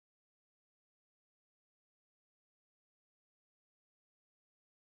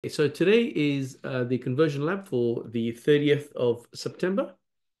So today is the conversion lab for the 30th of September,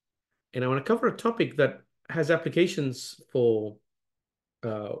 and I want to cover a topic that has applications for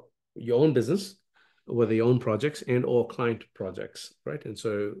uh, your own business, whether your own projects and or client projects, right? And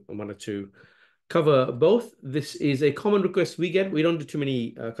so I wanted to cover both. This is a common request we get. We don't do too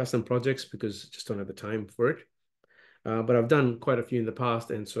many custom projects because just don't have the time for it. But I've done quite a few in the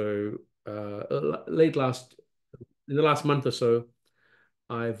past, and so late last in the last month or so,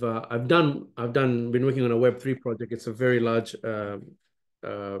 I've been working on a Web3 project. It's a very large uh,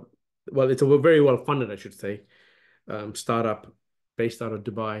 well, it's a very well funded, I should say, startup based out of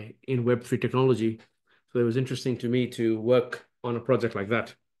Dubai in Web3 technology. So it was interesting to me to work on a project like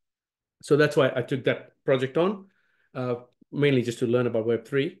that. So that's why I took that project on, uh, mainly just to learn about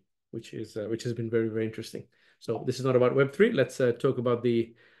Web3, which has been very, very interesting. So this is not about Web3. Let's talk about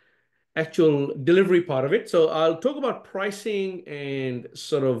the actual delivery part of it. So I'll talk about pricing and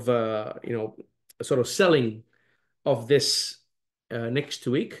sort of sort of selling of this next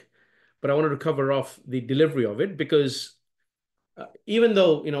week. But I wanted to cover off the delivery of it because even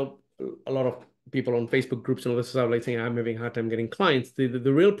though a lot of people on Facebook groups and all this stuff like saying I'm having a hard time getting clients, the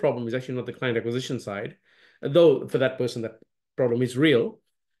real problem is actually not the client acquisition side, though for that person that problem is real.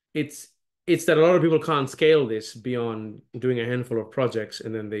 It's it's that a lot of people can't scale this beyond doing a handful of projects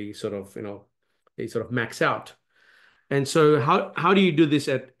and then they sort of max out. And so how do you do this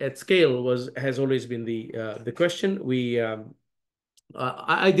at scale was has always been the question.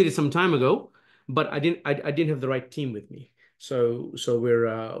 I did it some time ago, but I didn't have the right team with me. So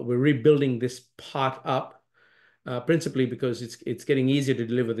we're rebuilding this part up principally because it's getting easier to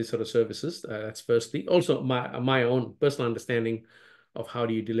deliver this sort of services. That's firstly. Also, my own personal understanding of how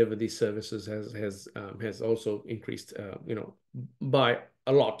do you deliver these services has also increased, by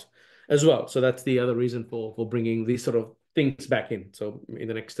a lot as well. So that's the other reason for bringing these sort of things back in. So in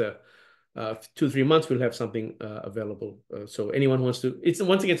the next 2 3 months, we'll have something available. So anyone who wants to, it's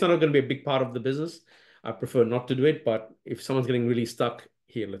once again, it's not going to be a big part of the business. I prefer not to do it, but if someone's getting really stuck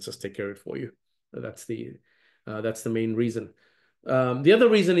here, let's just take care of it for you. That's the main reason. The other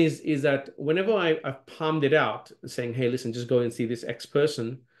reason is that whenever I've palmed it out, saying, "Hey, listen, just go and see this X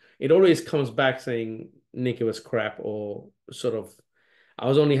person," it always comes back saying, "Nick, it was crap," or sort of, "I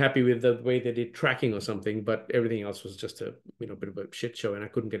was only happy with the way they did tracking or something, but everything else was just a bit of a shit show, and I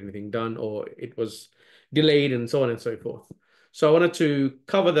couldn't get anything done, or it was delayed, and so on and so forth." So I wanted to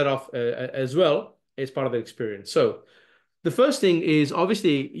cover that off as well as part of the experience. So the first thing is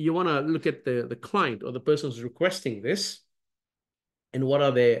obviously you want to look at the client or the person who's requesting this and what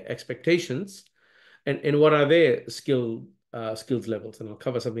are their expectations and what are their skills levels. And I'll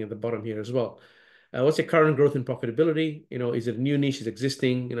cover something at the bottom here as well. What's your current growth and profitability? Is it a new niche? Is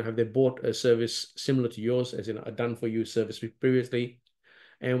existing? Have they bought a service similar to yours, as in a done for you service previously?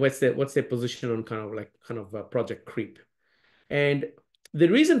 And what's their position on project creep? And the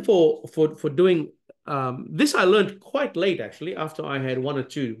reason for doing this, I learned quite late actually, after I had one or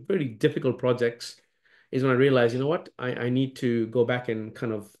two very difficult projects, is when I realized, you know what, I need to go back and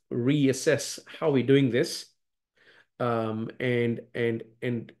kind of reassess how we're doing this, and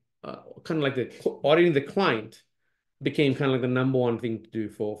kind of like the auditing the client became kind of like the number one thing to do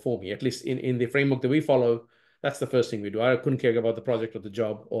for me, at least in the framework that we follow. That's the first thing we do. I couldn't care about the project or the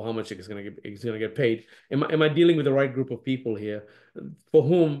job or how much it's gonna get paid. Am I dealing with the right group of people here for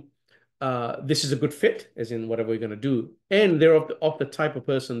whom this is a good fit, as in whatever we're gonna do, and they're of the type of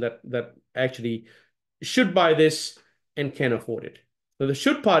person that actually should buy this and can afford it. So the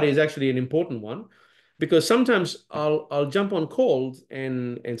should part is actually an important one because sometimes I'll jump on calls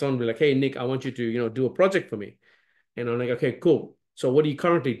and someone will be like, "Hey Nick, I want you to do a project for me." And I'm like, "Okay, cool. So what do you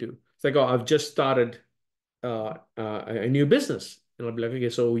currently do?" It's like, "Oh, I've just started a new business." And I'll be like, "Okay,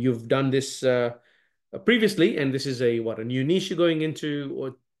 so you've done this previously, and this is a new niche you're going into,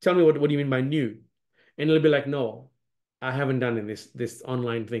 or tell me what do you mean by new?" And it'll be like, "No, I haven't done this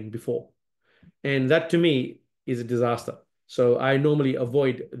online thing before." And that to me is a disaster. So I normally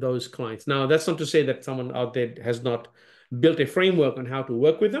avoid those clients. Now, that's not to say that someone out there has not built a framework on how to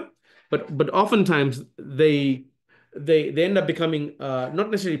work with them, but oftentimes they end up becoming not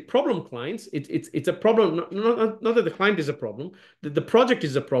necessarily problem clients. It's a problem. Not that the client is a problem, the project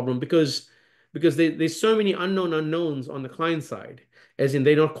is a problem because there's so many unknown unknowns on the client side, as in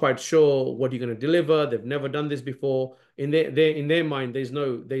they're not quite sure what you're going to deliver. They've never done this before. In their mind, there's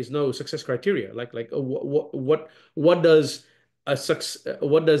no success criteria. What does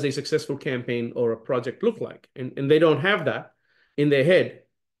a successful campaign or a project look like? And they don't have that in their head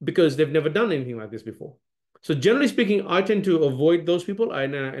because they've never done anything like this before. So generally speaking, I tend to avoid those people.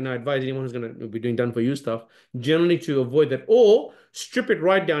 And I advise anyone who's going to be doing done for you stuff, generally to avoid that, or strip it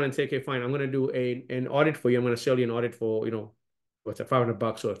right down and say, okay, fine, I'm going to do an audit for you. I'm going to sell you an audit for, what's that, $500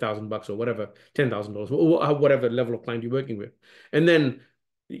 or $1,000 or whatever, $10,000, whatever level of client you're working with. And then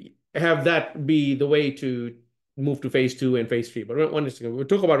have that be the way to move to phase two and phase three. But we'll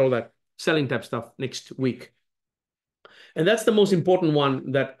talk about all that selling type stuff next week. And that's the most important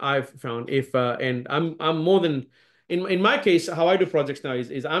one that I've found. If and I'm more than in my case, how I do projects now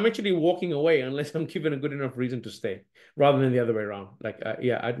is I'm actually walking away unless I'm given a good enough reason to stay, rather than the other way around. Like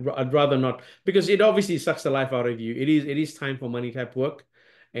yeah, I'd rather not, because it obviously sucks the life out of you. It is time for money type work,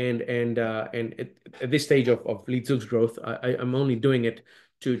 and at this stage of Lead growth, I'm only doing it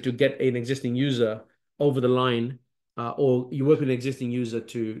to get an existing user over the line, or you work with an existing user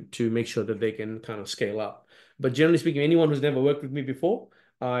to make sure that they can kind of scale up. But generally speaking, anyone who's never worked with me before,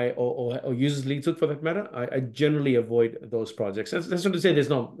 or uses LeadSook for that matter, I generally avoid those projects. That's not to say there's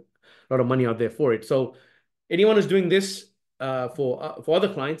not a lot of money out there for it. So anyone who's doing this for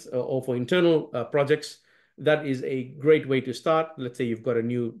other clients, or for internal projects, that is a great way to start. Let's say you've got a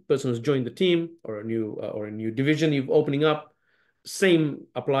new person who's joined the team, or a new division you're opening up. Same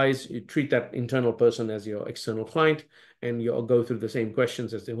applies. You treat that internal person as your external client, and you'll go through the same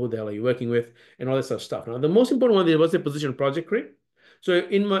questions as to who the hell are you working with and all that sort of stuff. Now, the most important one was the position project creep. So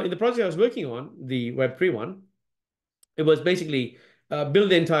in the project I was working on, the Web3 one, it was basically build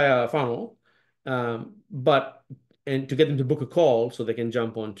the entire funnel, but and to get them to book a call so they can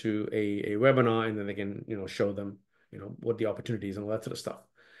jump onto a webinar, and then they can show them what the opportunities and all that sort of stuff.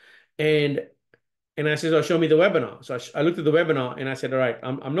 And I said, oh, show me the webinar. So I looked at the webinar and I said, all right,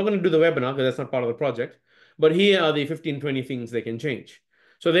 I'm not going to do the webinar because that's not part of the project, but here are the 15, 20 things they can change.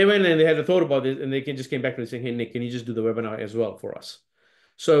 So they went and they had a thought about this, and they just came back to me saying, hey, Nick, can you just do the webinar as well for us?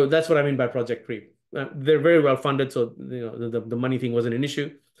 So that's what I mean by project creep. They're very well funded, so the money thing wasn't an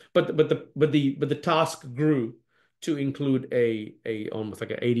issue, but the task grew to include a almost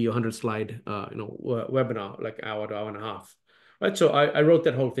like an 80 or 100 slide webinar, like hour to hour and a half, right? So I wrote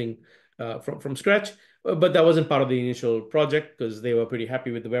that whole thing from scratch, but that wasn't part of the initial project because they were pretty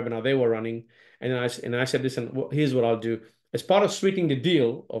happy with the webinar they were running. And I said, listen, here's what I'll do. As part of sweetening the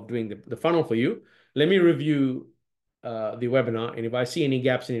deal of doing the funnel for you, let me review the webinar, and if I see any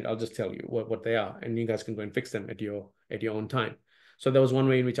gaps in it, I'll just tell you what they are, and you guys can go and fix them at your own time. So that was one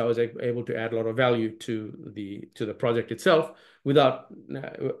way in which I was able to add a lot of value to the project itself without.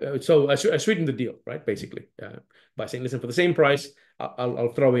 So I sweetened the deal, right? Basically, by saying, listen, for the same price,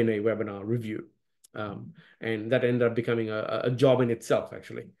 I'll throw in a webinar review, and that ended up becoming a job in itself,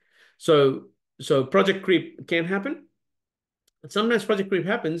 actually. So project creep can happen. Sometimes project creep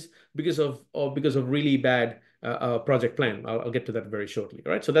happens because of really bad project plan. I'll get to that very shortly.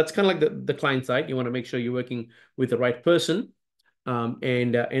 All right. So that's kind of like the client side. You want to make sure you're working with the right person,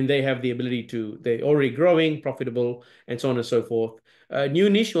 and they have the ability they're already growing, profitable, and so on and so forth.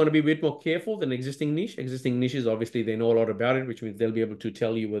 New niche, you want to be a bit more careful than existing niche. Existing niches, obviously, they know a lot about it, which means they'll be able to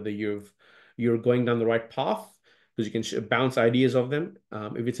tell you whether you're going down the right path, because you can bounce ideas of them.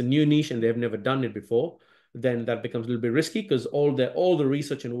 If it's a new niche and they've never done it before, then that becomes a little bit risky, because all the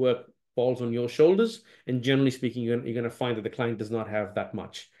research and work falls on your shoulders. And generally speaking, you're going to find that the client does not have that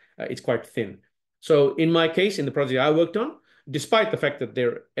much. It's quite thin. So in my case, in the project I worked on, despite the fact that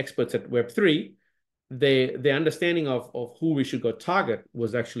they're experts at Web3, the understanding of who we should go target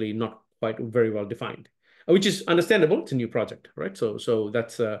was actually not quite very well defined, which is understandable. It's a new project, right? So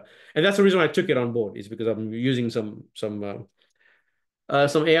that's and that's the reason I took it on board, is because I'm using some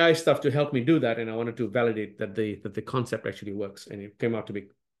AI stuff to help me do that, and I wanted to validate that the concept actually works, and it came out to be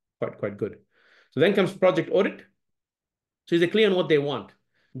quite good. So then comes project audit. So is they clear on what they want?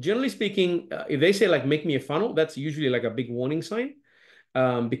 Generally speaking, if they say like make me a funnel, that's usually like a big warning sign,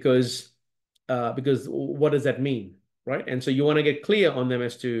 because what does that mean, right? And so you want to get clear on them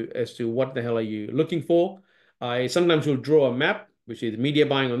as to what the hell are you looking for. I sometimes will draw a map, which is media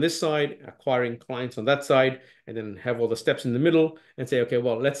buying on this side, acquiring clients on that side, and then have all the steps in the middle, and say, okay,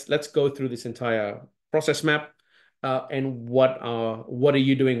 well, let's go through this entire process map, and what are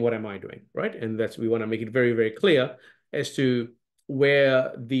you doing? What am I doing, right? And we want to make it very, very clear as to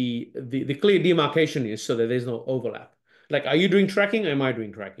where the clear demarcation is, so that there's no overlap. Like, are you doing tracking? Am I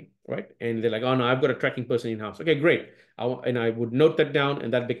doing tracking? Right? And they're like, oh no, I've got a tracking person in-house. Okay, great. And I would note that down,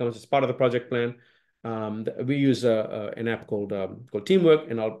 and that becomes as part of the project plan. We use an app called Teamwork,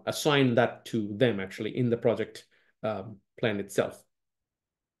 and I'll assign that to them actually in the project plan itself.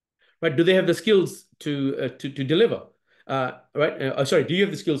 Right? Do they have the skills to deliver? Right? Sorry, do you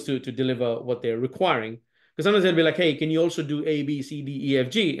have the skills to deliver what they're requiring? Because sometimes they'll be like, hey, can you also do A, B, C, D, E, F,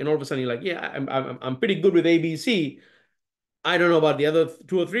 G? And all of a sudden you're like, yeah, I'm pretty good with A, B, C. I don't know about the other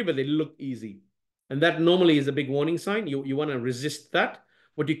two or three, but they look easy. And that normally is a big warning sign. You want to resist that.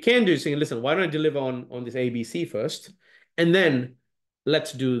 What you can do is say, listen, why don't I deliver on this ABC first? And then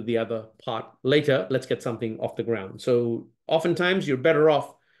let's do the other part later. Let's get something off the ground. So oftentimes you're better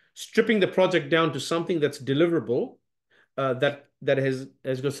off stripping the project down to something that's deliverable, that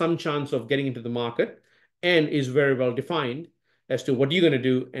has got some chance of getting into the market and is very well defined as to what you're going to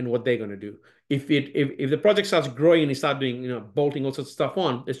do and what they're going to do. If the project starts growing and you start doing, bolting all sorts of stuff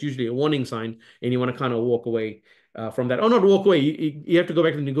on, it's usually a warning sign, and you want to kind of walk away from that. Or not walk away. You have to go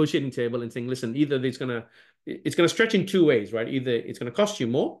back to the negotiating table and saying, listen, either it's gonna stretch in two ways, right? Either it's gonna cost you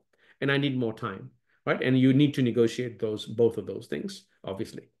more, and I need more time, right? And you need to negotiate both of those things,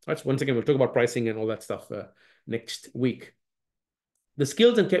 obviously. Right. So once again, we'll talk about pricing and all that stuff next week. The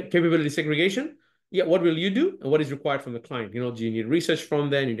skills and capability segregation. Yeah, what will you do and what is required from the client? Do you need research from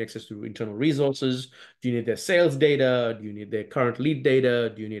them? Do you need access to internal resources? Do you need their sales data? Do you need their current lead data?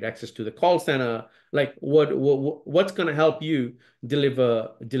 Do you need access to the call center? Like what's going to help you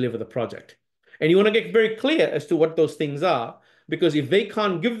deliver the project? And you want to get very clear as to what those things are, because if they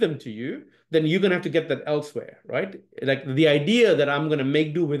can't give them to you, then you're going to have to get that elsewhere, right? Like the idea that I'm going to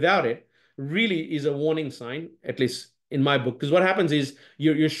make do without it really is a warning sign, at least in my book. Because what happens is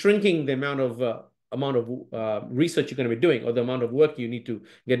you're shrinking the amount of research you're going to be doing, or the amount of work you need to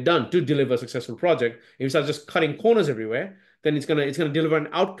get done to deliver a successful project. If you start just cutting corners everywhere, then it's gonna deliver an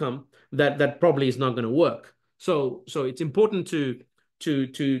outcome that probably is not going to work. So it's important to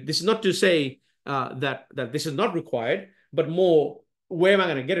this is not to say that this is not required, but more, where am I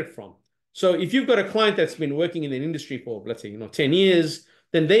going to get it from? So if you've got a client that's been working in an industry for, let's say, 10 years,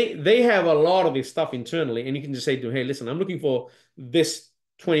 then they have a lot of this stuff internally, and you can just say to them, hey, listen, I'm looking for this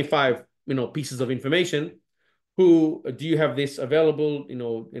 25 pieces of information. Who do you have this available?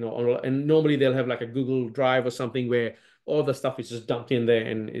 And normally they'll have like a Google Drive or something where all the stuff is just dumped in there,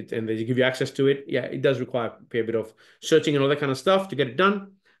 and they give you access to it. Yeah, it does require a fair bit of searching and all that kind of stuff to get it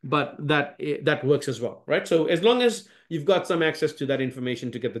done, but that works as well, right? So as long as you've got some access to that information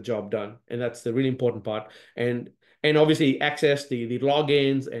to get the job done, and that's the really important part. And obviously access the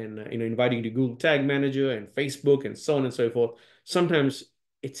logins, and inviting to Google Tag Manager and Facebook and so on and so forth. Sometimes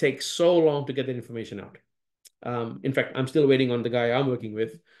it takes so long to get that information out. In fact, I'm still waiting on the guy I'm working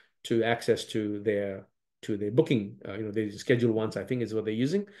with to access to their booking. The schedule ones, I think, is what they're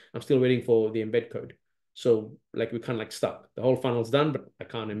using. I'm still waiting for the embed code. So like we're kind of like stuck. The whole funnel's done, but I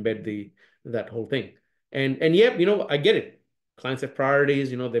can't embed that whole thing. And yeah, I get it. Clients have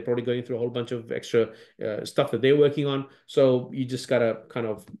priorities. They're probably going through a whole bunch of extra stuff that they're working on. So you just gotta kind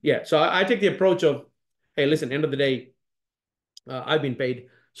of, yeah. So I take the approach of, hey, listen, end of the day, I've been paid,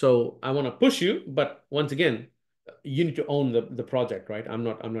 so I want to push you, but once again, you need to own the project, right? I'm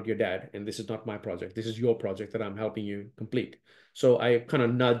not your dad, and this is not my project. This is your project that I'm helping you complete. So I kind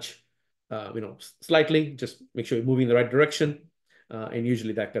of nudge, slightly, just make sure you're moving in the right direction, and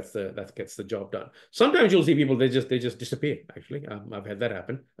usually that gets the job done. Sometimes you'll see people, they just disappear. Actually, I've had that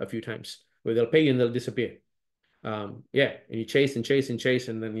happen a few times where they'll pay you and they'll disappear. Yeah, and you chase and chase and chase,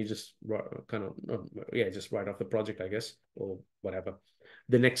 and then you just kind of, yeah, just write off the project, I guess, or whatever.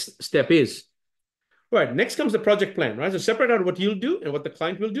 The next step is, right, next comes the project plan, right? So separate out what you'll do and what the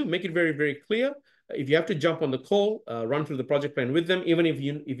client will do. Make it very, very clear. If you have to jump on the call, run through the project plan with them, even if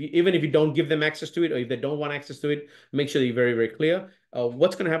you don't give them access to it, or if they don't want access to it, make sure you're very, very clear.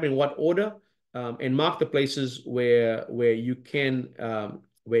 What's going to happen in what order, and mark the places where you can,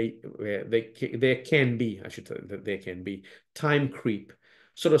 where there can be, I should say, that there can be time creep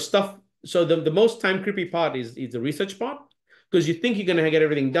sort of stuff. So the most time creepy part is the research part, because you think you're going to get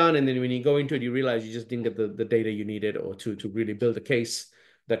everything done, and then when you go into it, you realize you just didn't get the data you needed, or to really build a case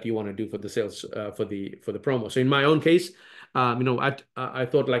that you want to do for the sales, for the promo. So in my own case, I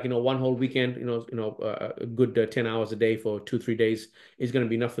thought, like, one whole weekend, a good 10 hours a day for 2-3 days is going to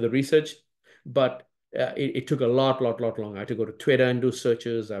be enough for the research, but it took a lot longer. I had to go to Twitter and do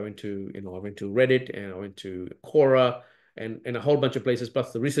searches. I went to Reddit, and I went to Quora, and a whole bunch of places,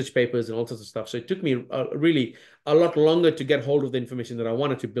 plus the research papers and all sorts of stuff. So it took me really a lot longer to get hold of the information that I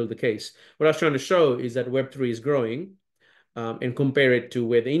wanted to build the case. What I was trying to show is that Web3 is growing, and compare it to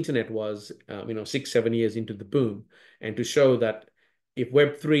where the internet was, 6-7 years into the boom, and to show that if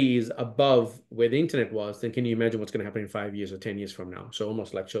Web3 is above where the internet was, then can you imagine what's going to happen in 5 years or 10 years from now? So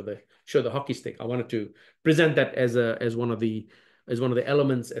almost like show the hockey stick. I wanted to present that as one of the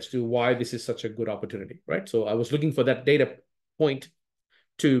elements as to why this is such a good opportunity, right? So I was looking for that data point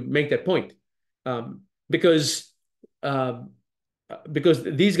to make that point, because because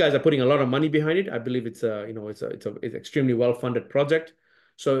these guys are putting a lot of money behind it. I believe it's a, it's extremely well-funded project.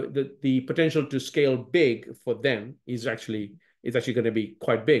 So the potential to scale big for them is actually going to be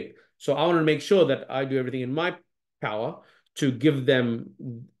quite big. So I want to make sure that I do everything in my power to give them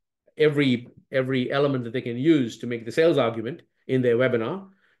every element that they can use to make the sales argument in their webinar,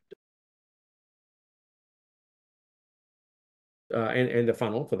 and the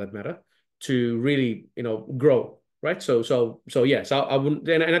funnel for that matter, to really, grow, right? So yes, I wouldn't,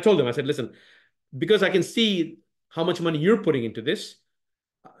 and I told them, I said, listen, because I can see how much money you're putting into this,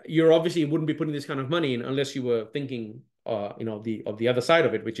 you're obviously wouldn't be putting this kind of money in unless you were thinking, the other side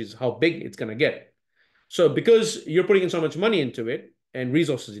of it, which is how big it's going to get. So because you're putting in so much money into it and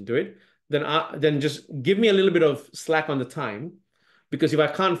resources into it, then just give me a little bit of slack on the time, because if I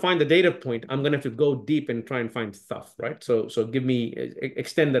can't find the data point, I'm gonna have to go deep and try and find stuff, right? So give me,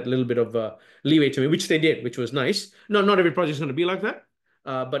 extend that little bit of leeway to me, which they did, which was nice. No, not every project is going to be like that.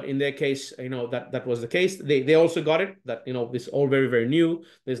 But in their case, that was the case. They also got it that, this is all very, very new.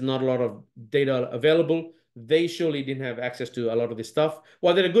 There's not a lot of data available. They surely didn't have access to a lot of this stuff.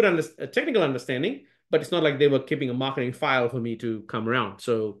 Well, they had a good technical understanding, but it's not like they were keeping a marketing file for me to come around.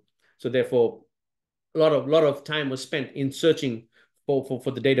 So therefore, a lot of time was spent in searching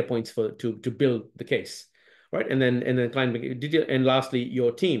for the data points to build the case, right? And then client and lastly,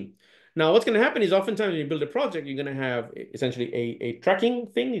 your team. Now, what's going to happen is oftentimes when you build a project, you're going to have essentially a tracking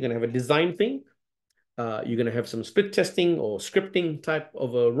thing. You're going to have a design thing. You're going to have some split testing or scripting type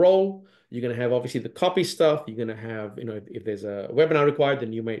of a role. You're going to have obviously the copy stuff. You're going to have, if there's a webinar required,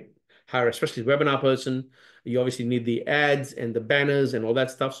 then you might hire a specialist webinar person. You obviously need the ads and the banners and all that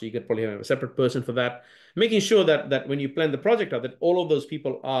stuff. So you could probably have a separate person for that. Making sure that when you plan the project out, that all of those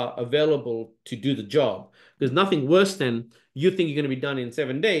people are available to do the job. There's nothing worse than you think you're going to be done in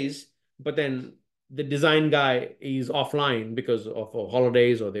 7 days, but then the design guy is offline because of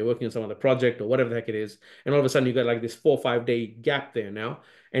holidays, or they're working on some other project or whatever the heck it is. And all of a sudden you got like this 4 or 5 day gap there now,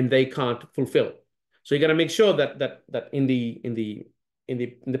 and they can't fulfill. So you got to make sure that in the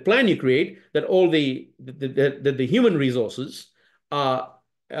plan you create, that all the human resources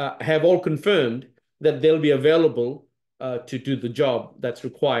have all confirmed that they'll be available to do the job that's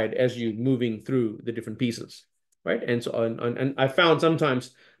required as you moving through the different pieces, right? And I found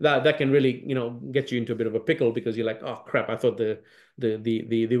sometimes that can really, get you into a bit of a pickle, because you're like, oh crap, I thought the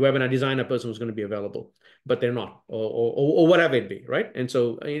webinar designer person was going to be available, but they're not, or whatever it be, right? And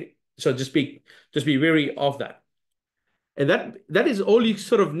so just be wary of that. And that is all you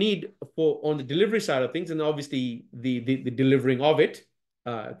sort of need for on the delivery side of things. And obviously the delivering of it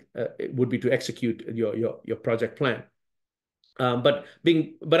would be to execute your project plan. But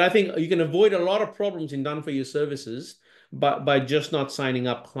I think you can avoid a lot of problems in done for you services by just not signing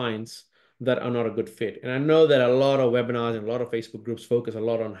up clients that are not a good fit. And I know that a lot of webinars and a lot of Facebook groups focus a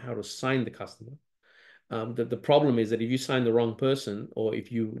lot on how to sign the customer. The problem is that if you sign the wrong person, or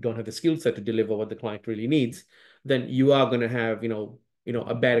if you don't have the skill set to deliver what the client really needs, then you are going to have,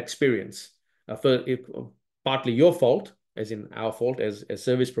 a bad experience. Partly your fault, as in our fault as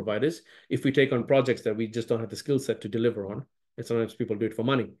service providers, if we take on projects that we just don't have the skill set to deliver on. And sometimes people do it for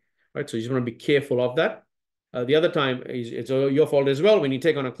money, right? So you just want to be careful of that. The other time it's your fault as well when you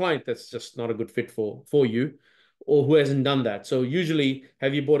take on a client that's just not a good fit for you, or who hasn't done that. So usually,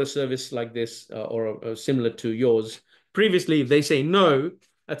 have you bought a service like this, or similar to yours previously? If they say no,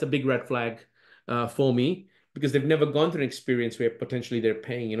 that's a big red flag for me, because they've never gone through an experience where potentially they're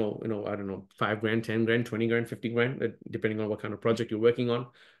paying, I don't know, 5 grand, 10 grand, 20 grand, 50 grand, depending on what kind of project you're working on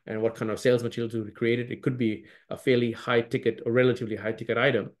and what kind of sales materials you created. It could be a fairly high ticket or relatively high ticket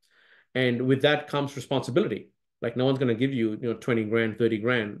item. And with that comes responsibility. Like no one's going to give you, 20 grand, 30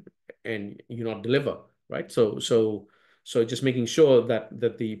 grand and you not deliver, right? So just making sure that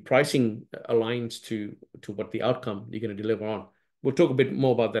the pricing aligns to what the outcome you're going to deliver on. We'll talk a bit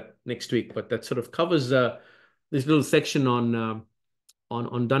more about that next week, but that sort of covers this little section on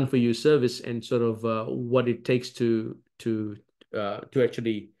done for you service, and sort of what it takes to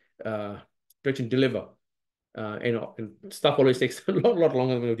actually deliver. And stuff always takes a lot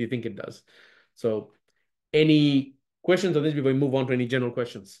longer than what you think it does. So, any questions on this before we move on to any general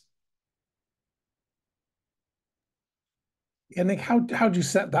questions? Yeah, Nick, how do you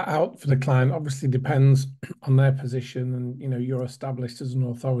set that out for the client? Obviously depends on their position, and you're established as an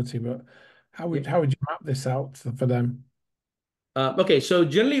authority, but how would you map this out for them? Okay, so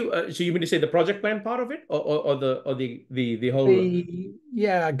generally, so you mean to say the project plan part of it, or the whole?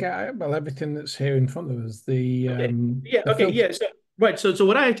 Yeah, I get well everything that's here in front of us. Okay, yeah, The okay, filter. yeah. So right, so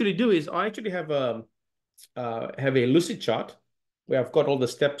what I actually do is I actually have a lucid chart where I've got all the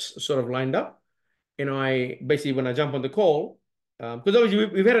steps sort of lined up. I basically, when I jump on the call, Because obviously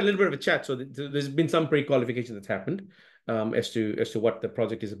we've had a little bit of a chat, so there's been some pre-qualification that's happened as to what the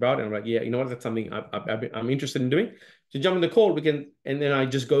project is about, and I'm like, yeah, you know what, that's something I'm interested in doing. So jump in the call, we can, and then I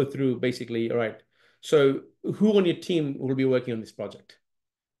just go through basically, all right. So who on your team will be working on this project?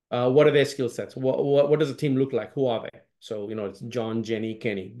 What are their skill sets? What does the team look like? Who are they? So it's John, Jenny,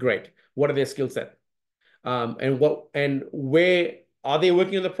 Kenny. Great. What are their skill set? And where are they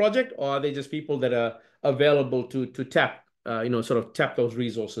working on the project, or are they just people that are available to tap, sort of tap those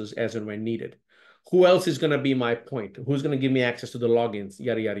resources as and when needed? Who else is going to be my point? Who's going to give me access to the logins?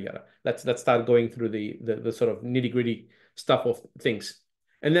 Yada yada yada. Let's start going through the sort of nitty gritty stuff of things,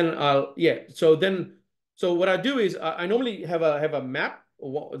 and then so what I do is I normally have a map.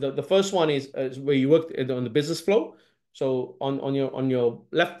 The first one is where you work on the business flow. So on your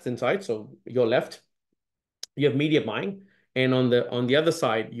left hand side, so your left, you have media buying, and on the other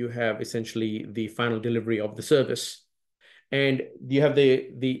side you have essentially the final delivery of the service, and you have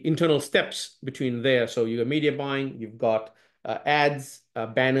the internal steps between there. So you have media buying, you've got ads,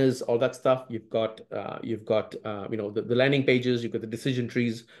 banners, all that stuff. You've got the landing pages, you've got the decision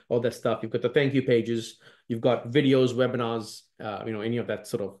trees, all that stuff. You've got the thank you pages, you've got videos, webinars, any of that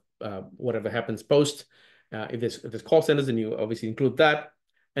sort of whatever happens post. If there's call centers, then you obviously include that.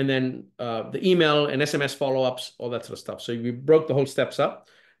 And then the email and SMS follow-ups, all that sort of stuff. So you broke the whole steps up.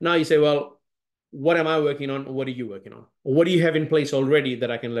 Now you say, well, what am I working on? What are you working on? Or what do you have in place already that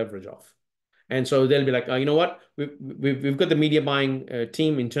I can leverage off? And so they'll be like, you know what? We've got the media buying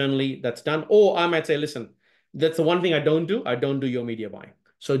team internally that's done. Or I might say, listen, that's the one thing I don't do. I don't do your media buying.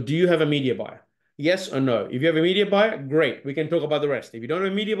 So do you have a media buyer? Yes or no? If you have a media buyer, great. We can talk about the rest. If you don't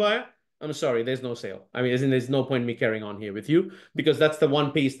have a media buyer, I'm sorry, there's no sale. I mean, there's no point in me carrying on here with you, because that's the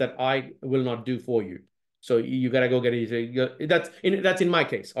one piece that I will not do for you. So you got to go get it. That's in my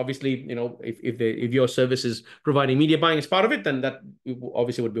case. Obviously, if your service is providing media buying as part of it, then that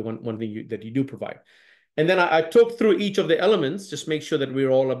obviously would be one thing that you do provide. And then I talk through each of the elements, just make sure that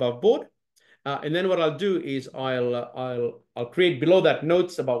we're all above board. And then what I'll do is I'll create below that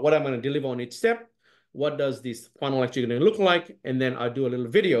notes about what I'm going to deliver on each step. What does this funnel actually going to look like? And then I'll do a little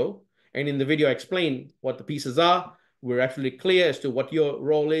video. And in the video, I explain what the pieces are. We're actually clear as to what your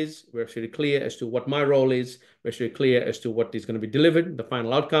role is. We're actually clear as to what my role is. We're actually clear as to what is going to be delivered, the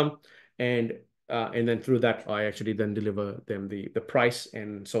final outcome. And then through that, I actually then deliver them the price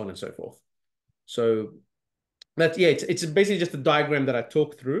and so on and so forth. So it's basically just a diagram that I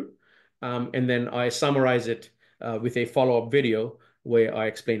talk through. And then I summarize it with a follow-up video where I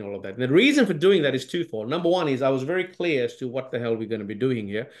explain all of that. And the reason for doing that is twofold. Number one is I was very clear as to what the hell we're going to be doing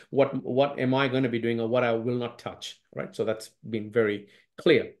here. What am I going to be doing, or what I will not touch, right? So that's been very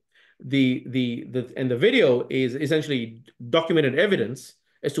clear. And the video is essentially documented evidence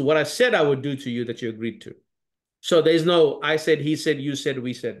as to what I said I would do to you that you agreed to. So there's no I said, he said, you said,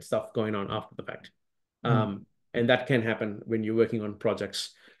 we said stuff going on after the fact. And that can happen when you're working on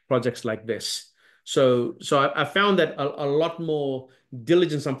projects like this. So I found that a lot more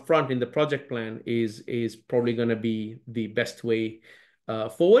diligence up front in the project plan is probably going to be the best way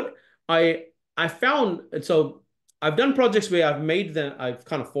forward. I found, so I've done projects where I've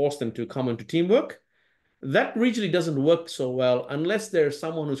kind of forced them to come into teamwork. That usually doesn't work so well unless there's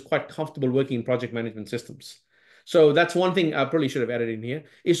someone who's quite comfortable working in project management systems. So that's one thing I probably should have added in here,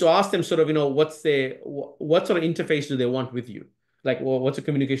 is to ask them sort of, what sort of interface do they want with you? Like, what's a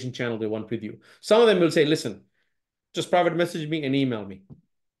communication channel they want with you? Some of them will say, listen, just private message me and email me.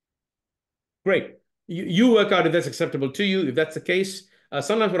 Great. You work out if that's acceptable to you. If that's the case,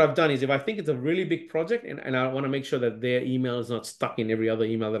 sometimes what I've done is if I think it's a really big project and I want to make sure that their email is not stuck in every other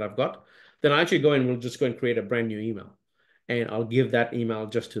email that I've got, then I actually we'll just go and create a brand new email. And I'll give that email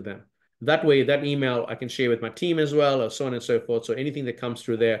just to them. That way, that email I can share with my team as well, or so on and so forth. So anything that comes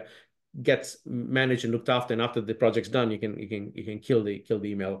through there gets managed and looked after. And after the project's done, you can kill the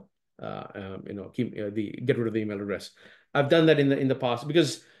email, get rid of the email address. I've done that in the past,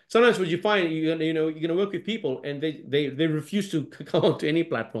 because sometimes what you find, you're going to work with people and they refuse to come onto any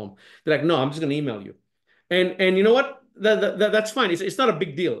platform. They're like, no, I'm just going to email you. And you know what? That's fine. It's not a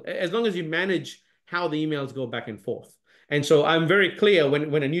big deal as long as you manage how the emails go back and forth. And so I'm very clear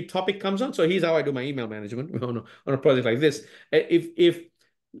when a new topic comes on. So here's how I do my email management on a project like this.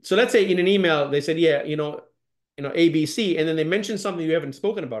 So let's say in an email they said, yeah, ABC, and then they mention something you haven't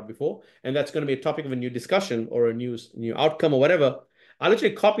spoken about before, and that's going to be a topic of a new discussion or a new outcome or whatever. I'll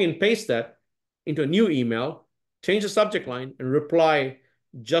actually copy and paste that into a new email, change the subject line, and reply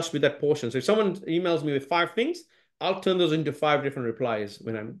just with that portion. So if someone emails me with 5 things, I'll turn those into 5 different replies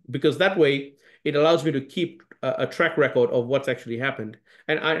because that way it allows me to keep a track record of what's actually happened.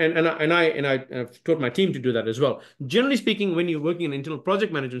 I've taught my team to do that as well. Generally speaking, when you're working in an internal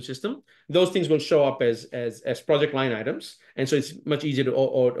project management system, those things will show up as project line items, and so it's much easier to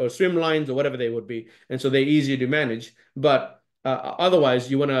or swim lines or whatever they would be, and so they're easier to manage. But otherwise,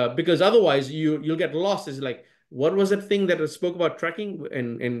 you wanna because otherwise you'll get lost. Is like what was that thing that I spoke about tracking,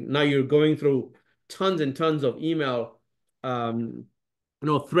 and now you're going through tons and tons of email um,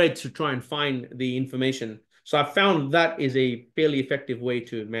 threads to try and find the information. So I found that is a fairly effective way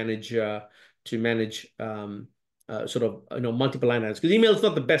to manage sort of multiple line items because email is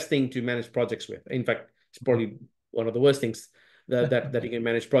not the best thing to manage projects with. In fact, it's probably one of the worst things that you can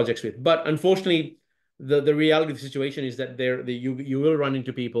manage projects with. But unfortunately, the reality of the situation is that you will run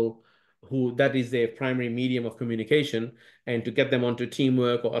into people who that is their primary medium of communication, and to get them onto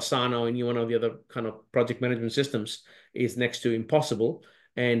Teamwork or Asana or any one of the other kind of project management systems is next to impossible.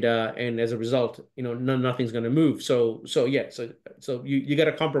 And as a result, nothing's going to move. So yeah, so you got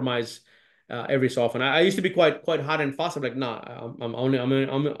to compromise every so often. I used to be quite hard and fast. I'm like, nah, I'm only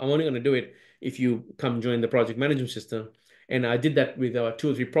going to do it if you come join the project management system. And I did that with 2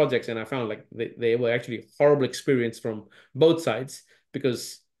 or 3 projects, and I found like they were actually horrible experience from both sides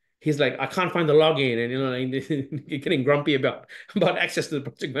because he's like, I can't find the login, and you're getting grumpy about access to the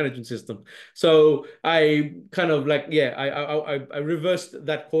project management system. So I kind of like, yeah, I reversed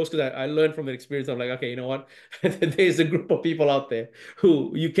that course because I learned from the experience. I'm like, okay, you know what? There's a group of people out there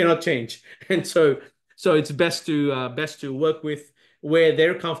who you cannot change, and so it's best to work with where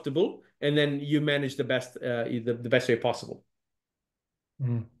they're comfortable, and then you manage the best way possible.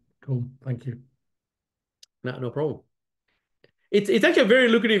 Cool. Thank you. No problem. It's actually a very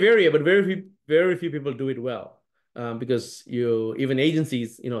lucrative area, but very few people do it well. Because even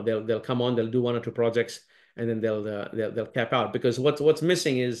agencies, they'll come on, they'll do 1 or 2 projects, and then they'll cap out because what's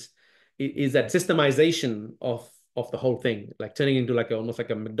missing is that systemization of the whole thing, like turning into like almost like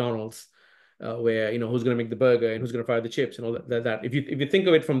a McDonald's, where who's going to make the burger and who's going to fry the chips and all that. If you think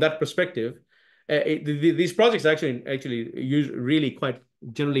of it from that perspective, these projects are actually really quite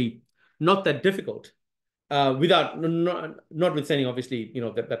generally not that difficult without notwithstanding obviously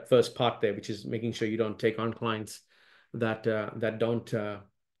that first part there, which is making sure you don't take on clients that don't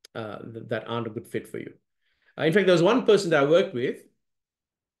that aren't a good fit for you. In fact, there was one person that I worked with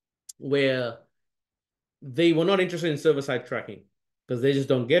where they were not interested in server-side tracking because they just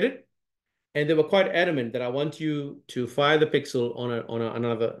don't get it, and they were quite adamant that I want you to fire the pixel on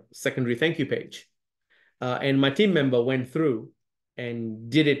another secondary thank you page. And my team member went through and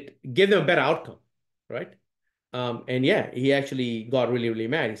did it, gave them a better outcome, right? And yeah, he actually got really, really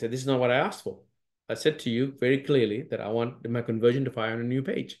mad. He said, "This is not what I asked for. I said to you very clearly that I want my conversion to fire on a new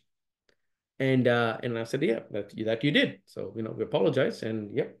page." And I said, "Yeah, that you did. So we apologize,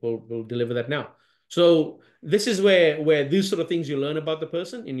 and yep, we'll deliver that now." So this is where these sort of things you learn about the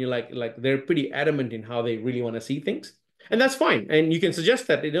person, and you're like they're pretty adamant in how they really want to see things, and that's fine. And you can suggest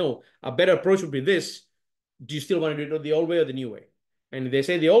that a better approach would be this. Do you still want to do it the old way or the new way? And if they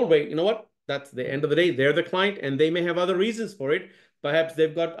say the old way, you know what? That's the end of the day. They're the client, and they may have other reasons for it. Perhaps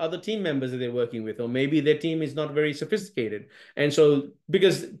they've got other team members that they're working with, or maybe their team is not very sophisticated. And so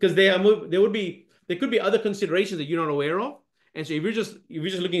because there could be other considerations that you're not aware of. And so if you're just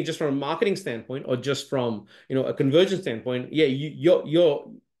looking just from a marketing standpoint or just from a conversion standpoint, yeah,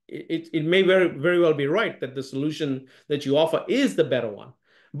 it may very well be right that the solution that you offer is the better one,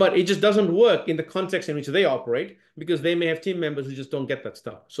 but it just doesn't work in the context in which they operate because they may have team members who just don't get that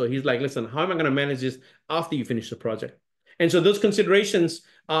stuff. So he's like, listen, how am I going to manage this after you finish the project? And so those considerations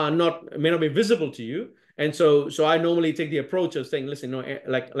may not be visible to you. And so I normally take the approach of saying, listen,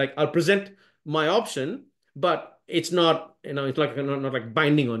 like I'll present my option, but it's not, it's like not like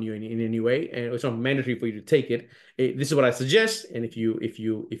binding on you in any way, and it's not mandatory for you to take it. This is what I suggest, and if you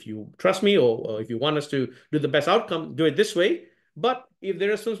trust me or if you want us to do the best outcome, do it this way. But if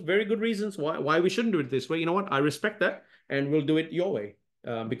there are some very good reasons why we shouldn't do it this way, you know what? I respect that, and we'll do it your way.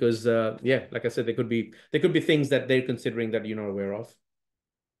 Because yeah, like I said, there could be things that they're considering that you're not aware of.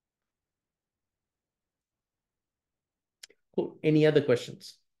 Cool. Any other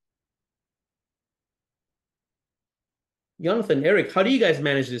questions? Jonathan, Eric, how do you guys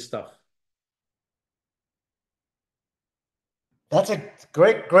manage this stuff? That's a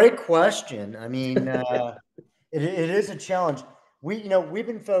great question. I mean, it is a challenge. We've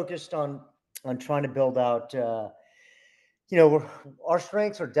been focused on trying to build out. Our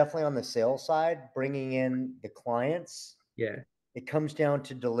strengths are definitely on the sales side, bringing in the clients. Yeah, It comes down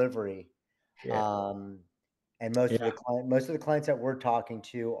to delivery. yeah, And most yeah. of the clients that we're talking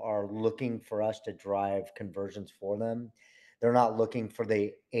to are looking for us to drive conversions for them. They're not looking for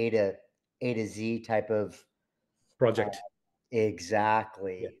the A to Z type of project. Yeah.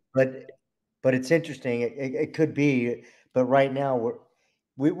 Exactly. But it's interesting. It could be, but right now we're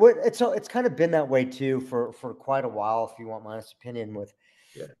it's kind of been that way too for quite a while, if you want my honest opinion, with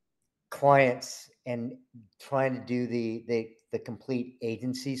Yeah. clients and trying to do the complete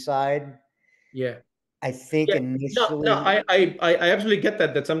agency side. Yeah. I think Yeah, no, initially, I absolutely get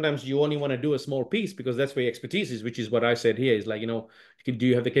that sometimes you only want to do a small piece because that's where your expertise is, which is what I said here is like, do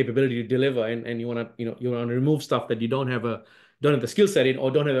you have the capability to deliver and you want to, you want to remove stuff that you don't have the skill set in or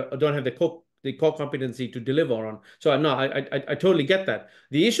don't have the core competency to deliver on. So no, I totally get that.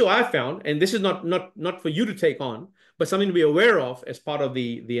 The issue I found, and this is not for you to take on, but something to be aware of as part of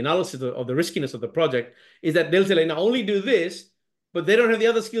the analysis of the riskiness of the project is that they'll say, like, now only do this, but they don't have the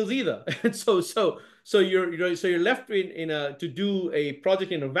other skills either. And so you're left in a to do a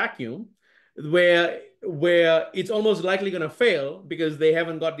project in a vacuum where it's almost likely going to fail because they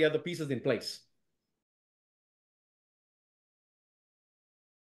haven't got the other pieces in place.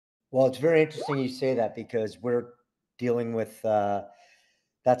 well, it's very interesting you say that because we're dealing with that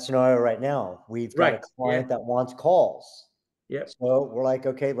scenario right now. We've got a Right. Yeah. client that wants calls. Yep. So we're like,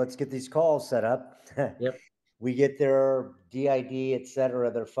 okay, let's get these calls set up. Yep. We get their DID, et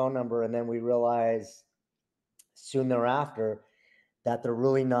cetera, their phone number, and then we realize soon thereafter that they're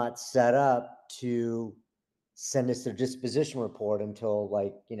really not set up to send us their disposition report until,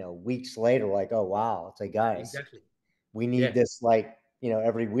 like, weeks later. Like, oh wow, it's like, guys, Exactly. we need Yeah. this, like,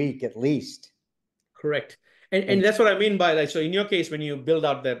 every week at least. Correct. And And that's what I mean by, like, so in your case, when you build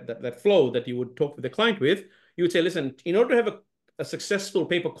out that flow that you would talk with the client with, you would say, listen, in order to have a successful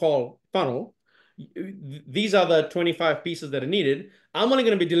pay per call funnel, these are the 25 pieces that are needed. I'm only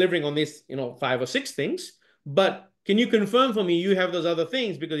going to be delivering on this, 5 or 6 things, but can you confirm for me you have those other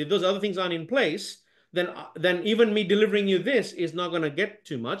things? Because if those other things aren't in place, then even me delivering you this is not going to get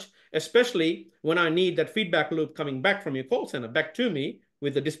too much, especially when I need that feedback loop coming back from your call center back to me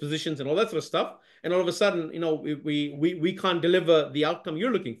with the dispositions and all that sort of stuff. And all of a sudden, we can't deliver the outcome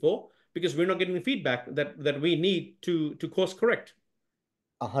you're looking for because we're not getting the feedback that we need to course correct.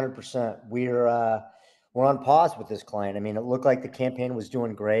 100%. We're on pause with this client. I mean, it looked like the campaign was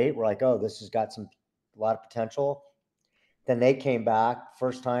doing great. We're like, oh, this has got a lot of potential. Then they came back.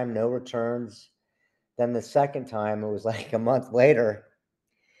 First time, no returns. Then the second time, it was like a month later,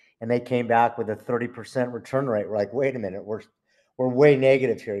 and they came back with a 30% return rate. We're like, wait a minute, we're way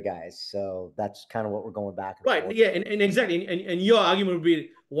negative here, guys. So that's kind of what we're going back and Right. forth. Yeah. And exactly. And your argument would be,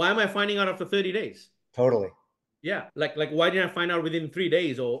 why am I finding out after 30 days? Totally. Yeah. Like why didn't I find out within 3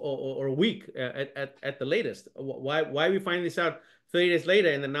 days or a week at the latest? Why are we finding this out 30 days later?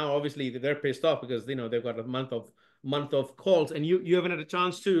 And then now obviously they're pissed off because they've got a month of calls and you haven't had a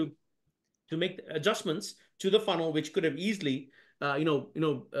chance to make adjustments to the funnel, which could have easily,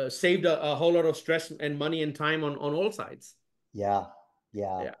 saved a whole lot of stress and money and time on all sides. Yeah.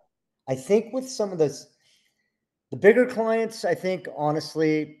 Yeah. Yeah, I think with some of the bigger clients, I think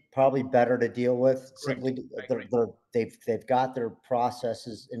honestly, probably better to deal with. correct. Simply, I agree. they've got their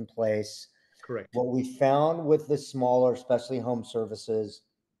processes in place. Correct. What we found with the smaller, especially home services,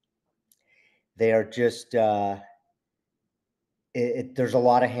 they are just there's a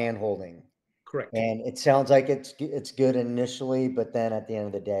lot of hand holding, Correct. and it sounds like it's good initially, but then at the end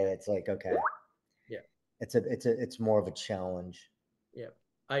of the day, it's like, okay, Yeah. it's more of a challenge. Yeah,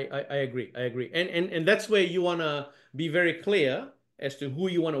 I agree. I agree. And that's where you want to be very clear as to who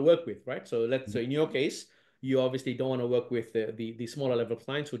you want to work with, right? So in your case, you obviously don't want to work with the smaller level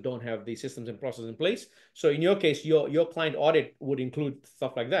clients who don't have the systems and processes in place. So in your case, your client audit would include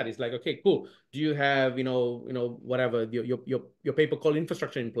stuff like that. It's like, okay, cool. Do you have, whatever your pay per call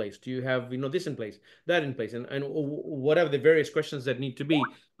infrastructure in place? Do you have, this in place, that in place, and whatever the various questions that need to be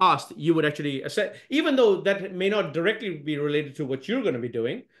asked, you would actually assess, even though that may not directly be related to what you're going to be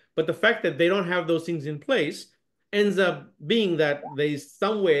doing, but the fact that they don't have those things in place ends up being that there's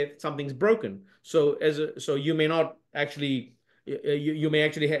somewhere something's broken. So you may not actually you may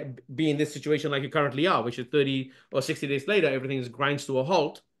actually be in this situation like you currently are, which is 30 or 60 days later, everything grinds to a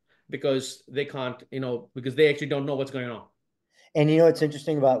halt because they can't, because they actually don't know what's going on. And it's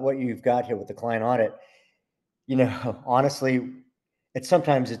interesting about what you've got here with the client audit. Honestly, it's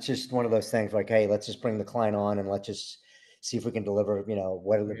just one of those things like, hey, let's just bring the client on and let's just see if we can deliver,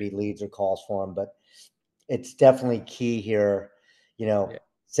 whether it Yeah. be leads or calls for them. But it's definitely key here, Yeah.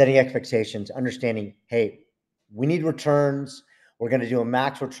 setting expectations, understanding, hey, we need returns. We're going to do a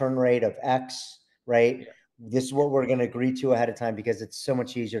max return rate of X, right? Yeah. This is what we're going to agree to ahead of time because it's so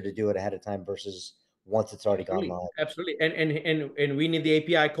much easier to do it ahead of time versus once it's already gone Absolutely, live. absolutely. And we need the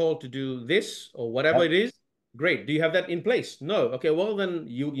API call to do this or whatever Yep. it is. Great. Do you have that in place? No. Okay, well then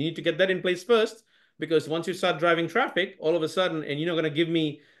you need to get that in place first because once you start driving traffic, all of a sudden, and you're not going to give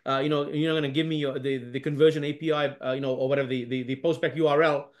me, you're not going to give me the conversion API, or whatever the postback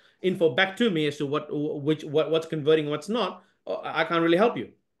URL info back to me as to what's converting, what's not. I can't really help you.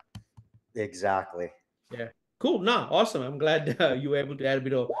 Exactly. Yeah. Cool. No, awesome. I'm glad you were able to add a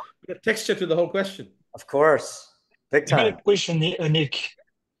bit of texture to the whole question. Of course. Big I got a time. question, Nick.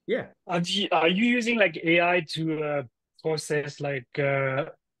 Yeah. Are you using like AI to process like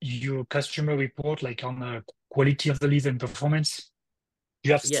your customer report, like on the quality of the leads and performance? Do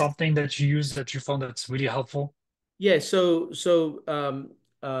you have Yes. something that you use that you found that's really helpful? Yeah. Um,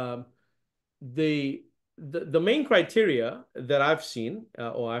 the main criteria that I've seen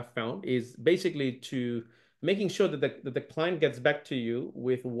or I've found is basically to making sure that the client gets back to you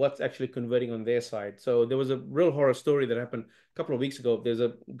with what's actually converting on their side. So there was a real horror story that happened a couple of weeks ago. There's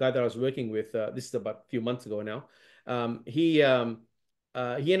a guy that I was working with. This is about a few months ago now. He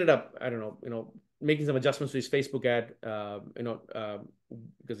ended up, I don't know, making some adjustments to his Facebook ad,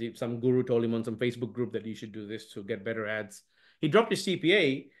 because some guru told him on some Facebook group that you should do this to get better ads. He dropped his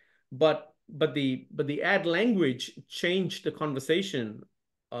CPA, but the ad language changed the conversation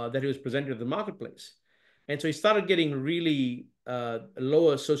that he was presenting to the marketplace, and so he started getting really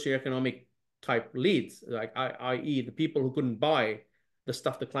lower socioeconomic type leads, like i.e. the people who couldn't buy the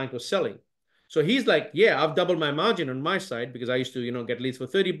stuff the client was selling. So he's like, yeah, I've doubled my margin on my side because I used to, get leads for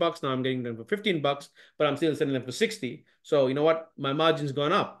 $30. Now I'm getting them for $15, but I'm still selling them for 60. So you know what? My margin's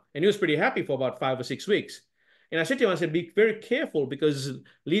gone up. And he was pretty happy for about 5 or 6 weeks. And I said to him, I said, be very careful because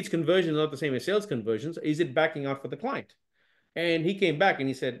leads conversion is not the same as sales conversions. Is it backing out for the client? And he came back and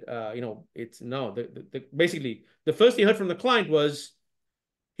he said, it's no. Basically, the first he heard from the client was,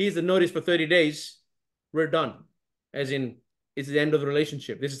 here's the notice for 30 days. We're done. As in, it's the end of the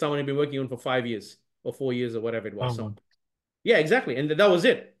relationship. This is someone you've been working on for 5 years or 4 years or whatever it was. So, yeah, exactly. And that was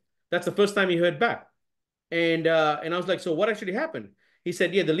it. That's the first time he heard back. And I was like, so what actually happened? He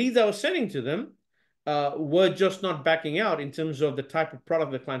said, yeah, the leads I was sending to them were just not backing out in terms of the type of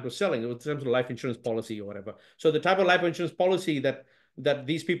product the client was selling, in terms of life insurance policy or whatever. So the type of life insurance policy that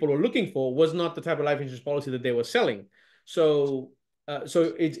these people were looking for was not the type of life insurance policy that they were selling. So so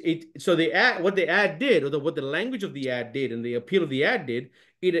the ad, what the ad did, or what the language of the ad did, and the appeal of the ad did,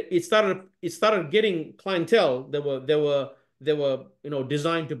 it started getting clientele that were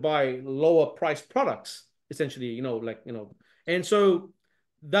designed to buy lower priced products, essentially, and so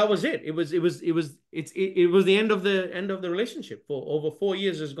that was it. It was the end of the relationship. For over 4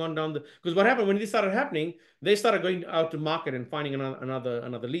 years has gone down because what happened when this started happening, they started going out to market and finding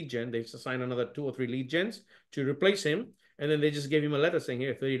another lead gen. They've assigned another 2 or 3 lead gens to replace him. And then they just gave him a letter saying,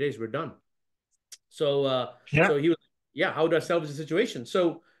 here, 30 days, we're done. So so he was, yeah, how do I salvage the situation?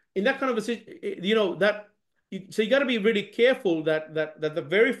 So in that kind of a so you got to be really careful that the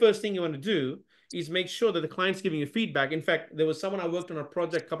very first thing you want to do is make sure that the client's giving you feedback. In fact, there was someone I worked on a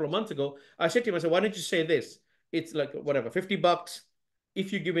project a couple of months ago. I said to him, I said, why don't you say this? It's like, whatever, $50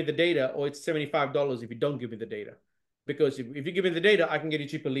 if you give me the data, or it's $75 if you don't give me the data. Because if you give me the data, I can get you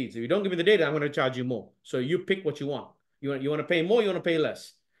cheaper leads. If you don't give me the data, I'm going to charge you more. So you pick what you want. You want to pay more, you want to pay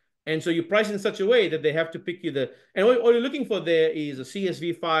less. And so you price in such a way that they have to pick you and all you're looking for there is a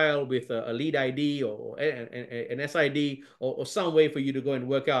CSV file with a lead ID or an SID or some way for you to go and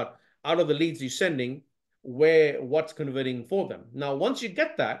work out of the leads you're sending what's converting for them. Now, once you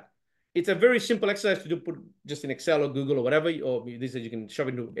get that, it's a very simple exercise to do, put just in Excel or Google or whatever, or this is, you can shove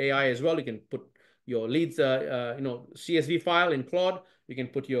into AI as well. You can put your leads, CSV file in Claude. You can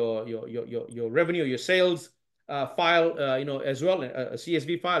put your revenue, your sales file, as well, a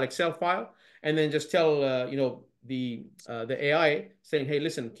CSV file, Excel file, and then just tell, the AI saying, hey,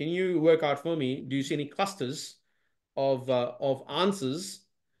 listen, can you work out for me? Do you see any clusters of answers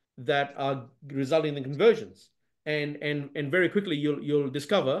that are resulting in conversions? And very quickly you'll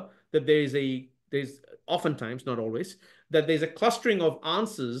discover that there's oftentimes, not always, that there's a clustering of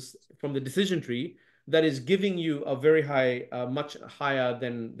answers from the decision tree that is giving you a very high, much higher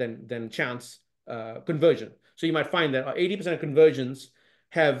than chance conversion. So you might find that 80% of conversions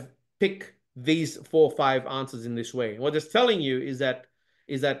have pick these 4 or 5 answers in this way. What it's telling you is that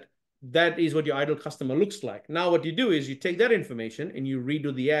that is what your ideal customer looks like. Now, what you do is you take that information and you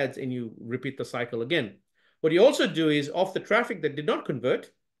redo the ads and you repeat the cycle again. What you also do is, off the traffic that did not convert,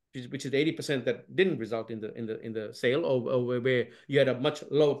 which is 80% that didn't result in the sale, or where you had a much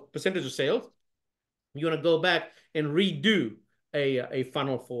lower percentage of sales, you want to go back and redo a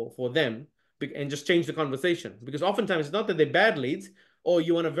funnel for them and just change the conversation. Because oftentimes it's not that they're bad leads, or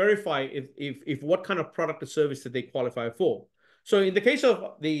you want to verify if what kind of product or service that they qualify for. So in the case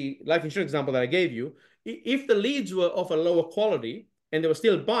of the life insurance example that I gave you, if the leads were of a lower quality and they were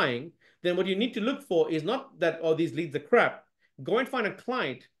still buying, then what you need to look for is not that, oh, these leads are crap. Go and find a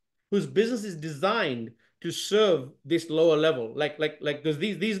client whose business is designed to serve this lower level. Because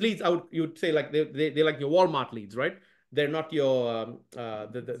these leads, you would say like they're like your Walmart leads, right? They're not your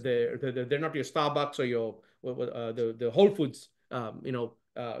they're not your Starbucks or your the Whole Foods,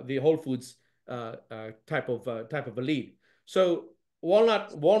 the Whole Foods type of a lead. So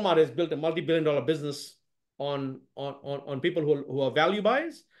Walmart has built a multi-billion-dollar business on people who are value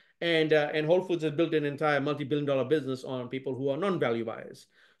buyers, and Whole Foods has built an entire multi-billion-dollar business on people who are non-value buyers.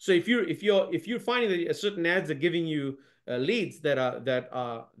 So if you're finding that certain ads are giving you leads that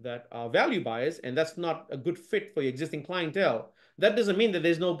are value buyers, and that's not a good fit for your existing clientele, that doesn't mean that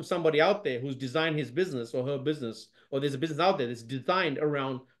there's no somebody out there who's designed his business or her business, or there's a business out there that's designed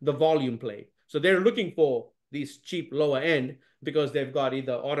around the volume play. So they're looking for these cheap lower end because they've got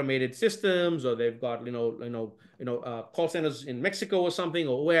either automated systems, or they've got call centers in Mexico or something,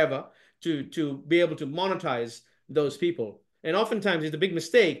 or wherever, to be able to monetize those people. And oftentimes it's a big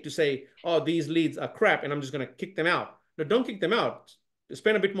mistake to say, oh, these leads are crap and I'm just going to kick them out. No, don't kick them out.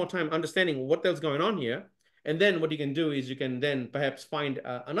 Spend a bit more time understanding what else going on here. And then what you can do is you can then perhaps find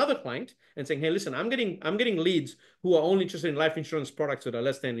another client and saying, hey, listen, I'm getting leads who are only interested in life insurance products that are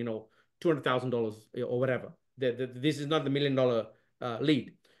less than $200,000 or whatever. This is not the $1 million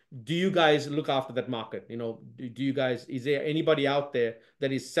lead. Do you guys look after that market? Do you guys, is there anybody out there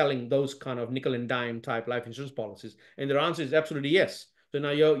that is selling those kind of nickel and dime type life insurance policies? And their answer is absolutely yes. So now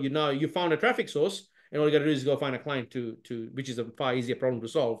you found a traffic source, and all you got to do is go find a client which is a far easier problem to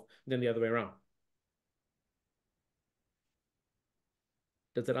solve than the other way around.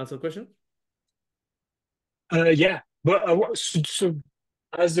 Does that answer the question? Yeah, but so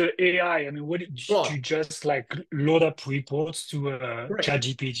as the AI, I mean, what did you just like load up reports to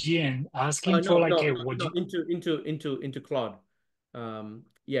ChatGPT and ask him for like, hey, what do you into Claude?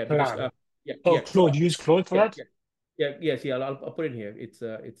 Yeah, because Claude. yeah, Claude, Claude. use Claude for that? Yes, yeah. I'll put it in here. It's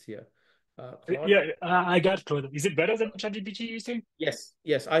here. Claude. Yeah, I got Claude. Is it better than ChatGPT, you think? Yes,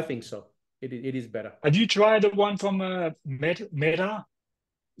 I think so. It is better. Have you tried the one from Meta?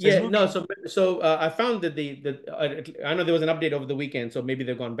 Yeah, Facebook? no. So I found that I know there was an update over the weekend, so maybe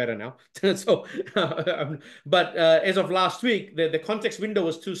they've gone better now. So, but as of last week, the context window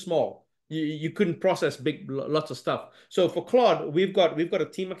was too small. You couldn't process lots of stuff. So for Claude, we've got a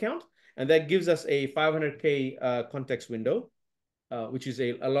team account, and that gives us a 500K context window, which is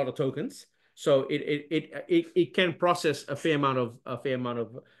a lot of tokens. So it can process a fair amount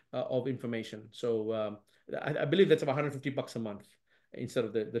of information. So I believe that's about $150 a month instead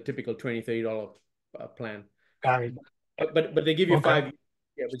of the typical $20-$30 plan. Got it. But they give you Okay.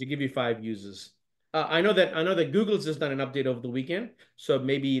 but you give you 5 users. I know that Google's just done an update over the weekend, so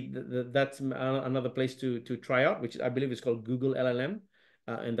maybe that's another place to try out, which I believe is called Google LLM,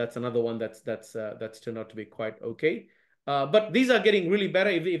 and that's another one that's turned out to be quite okay. But these are getting really better.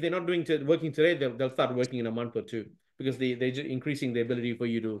 If they're not working today, they'll start working in a month or two, because they're just increasing the ability for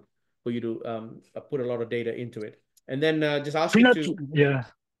you to put a lot of data into it, and then just ask it to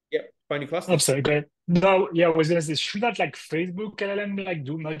find your I'm clusters. sorry, great. No, yeah, I was gonna say, should that like Facebook LLM like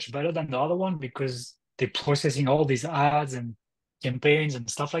do much better than the other one because they're processing all these ads and campaigns and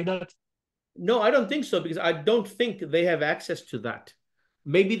stuff like that? No, I don't think so, because I don't think they have access to that.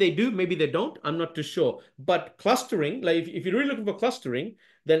 Maybe they do, maybe they don't. I'm not too sure. But clustering, like if you're really looking for clustering,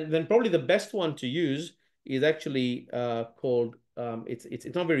 then probably the best one to use is actually called it's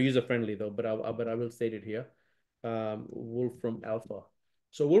not very user friendly though, but I will state it here. Wolfram Alpha.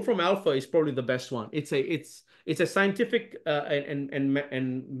 So Wolfram Alpha is probably the best one. It's a scientific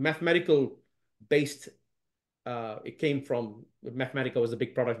and mathematical based. It came from Mathematica was the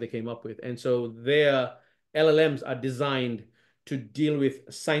big product they came up with, and so their LLMs are designed to deal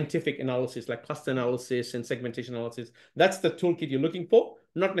with scientific analysis like cluster analysis and segmentation analysis. That's the toolkit you're looking for,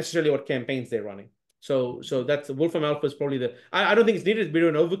 not necessarily what campaigns they're running. So that's Wolfram Alpha is probably I don't think it's needed to be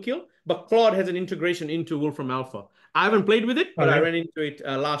an overkill, but Claude has an integration into Wolfram Alpha. I haven't played with it, but I ran into it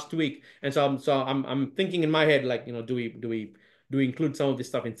last week, and so I'm thinking in my head, like, do we include some of this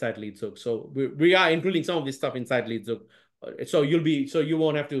stuff inside LeadZook? So we are including some of this stuff inside LeadZook. So you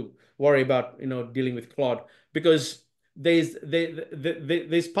won't have to worry about dealing with Claude, because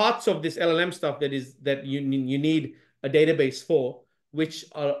there's parts of this LLM stuff that you need a database for, which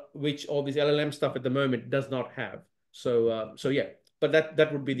all this LLM stuff at the moment does not have. So yeah, but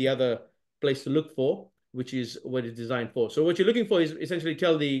that would be the other place to look for, which is what it's designed for. So what you're looking for is essentially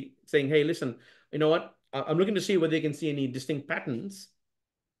saying, hey, listen, you know what? I'm looking to see whether you can see any distinct patterns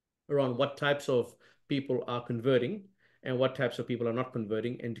around what types of people are converting and what types of people are not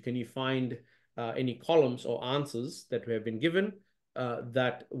converting. And can you find any columns or answers that have been given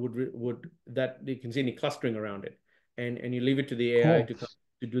that that you can see any clustering around it, and you leave it to the AI Cool.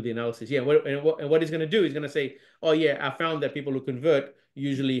 to do the analysis. Yeah, what he's going to do, he's going to say, oh yeah, I found that people who convert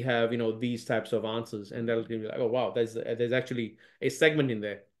usually have these types of answers, and that'll be like, oh wow, there's actually a segment in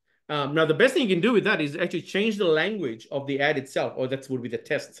there. Now the best thing you can do with that is actually change the language of the ad itself, or that would be the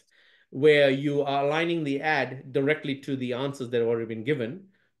test, where you are aligning the ad directly to the answers that have already been given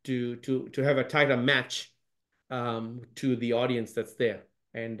to have a tighter match to the audience that's there.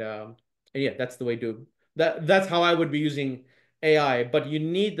 And yeah, that's the way to that's how I would be using AI. But you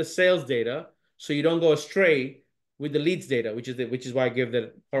need the sales data so you don't go astray with the leads data, which is why I give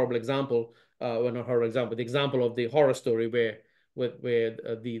that horrible example. Well, not horrible example, the example of the horror story where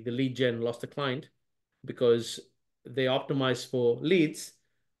the lead gen lost a client because they optimize for leads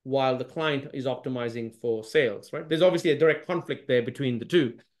while the client is optimizing for sales, right? There's obviously a direct conflict there between the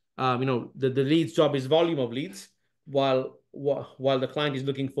two. The leads job is volume of leads, while the client is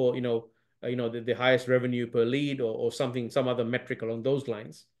looking for the highest revenue per lead or some other metric along those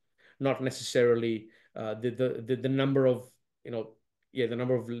lines, not necessarily the number of the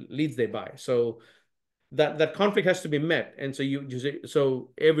number of leads they buy. So that conflict has to be met, and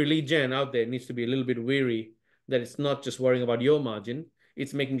so every lead gen out there needs to be a little bit weary that it's not just worrying about your margin,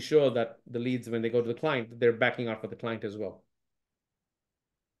 it's making sure that the leads, when they go to the client, they're backing out for the client as well.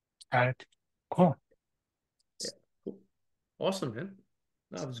 Got it. Cool. Yeah, cool. Awesome, man.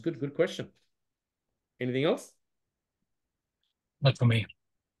 No, that was good question. Anything else? Not for me.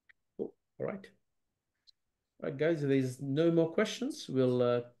 Cool. All right, guys, if there's no more questions,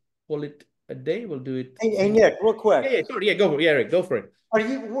 we'll call it a day. We'll do it. Hey, Nick, real quick. Yeah, sorry. Yeah, go for it. Yeah, Eric, go for it.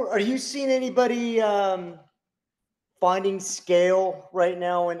 Are you seeing anybody finding scale right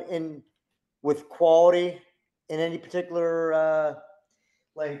now in with quality in any particular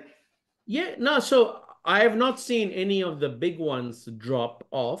like? Yeah, no, so I have not seen any of the big ones drop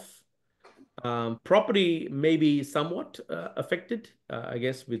off. Property may be somewhat affected, I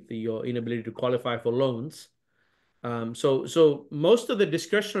guess, with your inability to qualify for loans. So most of the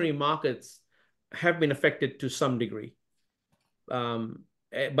discretionary markets have been affected to some degree.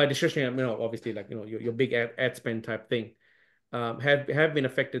 By discretionary, obviously, like your big ad spend type thing, have been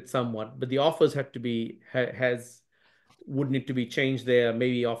affected somewhat. But the offers have to be would need to be changed there,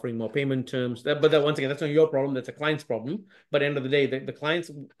 maybe offering more payment terms. But once again, that's not your problem. That's a client's problem. But at the end of the day,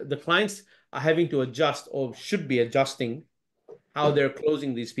 the clients are having to adjust or should be adjusting how they're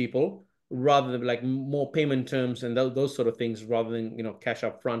closing these people rather than like more payment terms and those sort of things rather than cash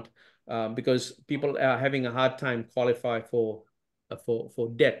up front, because people are having a hard time qualify for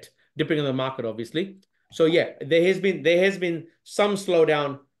debt, depending on the market, obviously. So yeah, there has been some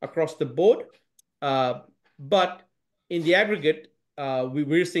slowdown across the board, but in the aggregate,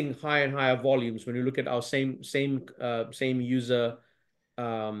 we're seeing higher and higher volumes when you look at our same user,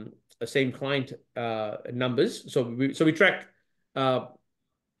 same client numbers. So we track.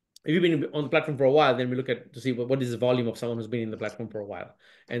 If you've been on the platform for a while, then we look at to see what is the volume of someone who's been in the platform for a while,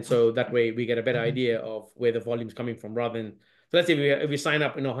 and so that way we get a better idea of where the volume is coming from. Rather than, so let's say if we sign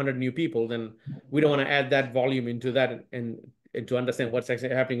up 100 new people, then we don't want to add that volume into that and to understand what's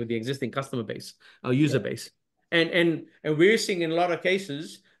actually happening with the existing customer base, our user base, and we're seeing in a lot of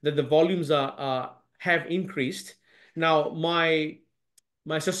cases that the volumes have increased. Now my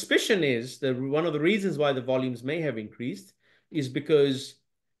suspicion is that one of the reasons why the volumes may have increased is because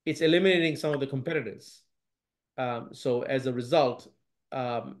it's eliminating some of the competitors. So as a result,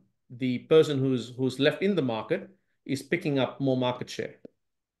 the person who's left in the market is picking up more market share.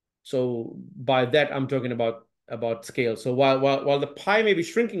 So by that, I'm talking about scale. So while the pie may be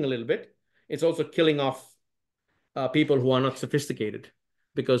shrinking a little bit, it's also killing off people who are not sophisticated,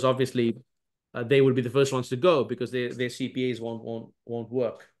 because obviously they will be the first ones to go because their CPAs won't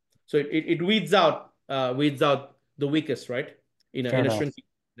work. So it weeds out the weakest, right? In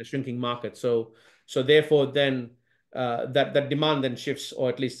a shrinking market. So therefore then that demand then shifts, or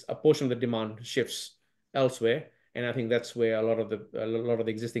at least a portion of the demand shifts elsewhere. And I think that's where a lot of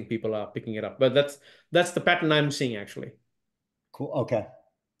the existing people are picking it up. But that's the pattern I'm seeing, actually. Cool. Okay.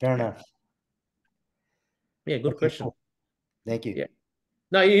 Fair enough. Yeah, good question. Cool. Thank you. Yeah.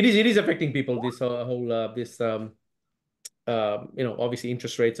 No, it is affecting people, this whole this obviously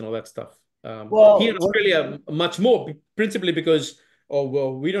interest rates and all that stuff. Here in Australia, much more, principally because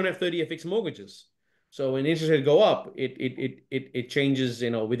we don't have 30-year fixed mortgages. So when interest rates go up, it changes,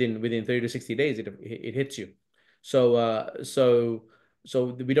 within 30 to 60 days, it hits you. So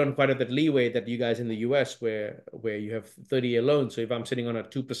we don't quite have that leeway that you guys in the US where you have 30-year loans. So if I'm sitting on a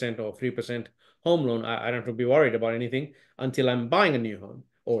 2% or 3% home loan, I don't have to be worried about anything until I'm buying a new home.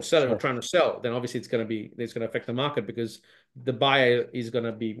 or selling or Sure. trying to sell, then obviously it's going to affect the market because the buyer is going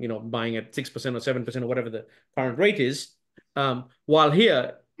to be, buying at 6% or 7% or whatever the current rate is. While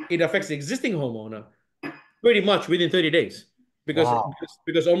here, it affects the existing homeowner pretty much within 30 days because Wow.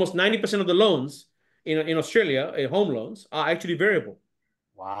 because almost 90% of the loans in Australia, home loans, are actually variable.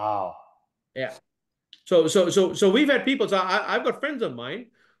 Wow. Yeah. So we've had people. So I've got friends of mine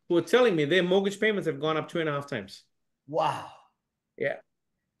who are telling me their mortgage payments have gone up 2.5 times. Wow. Yeah.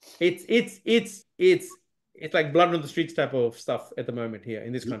 It's like blood on the streets type of stuff at the moment here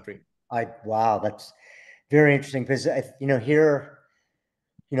in this country. Wow, that's very interesting because here,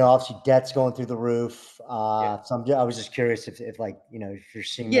 obviously debt's going through the roof. Yeah. I was just curious if like, if you're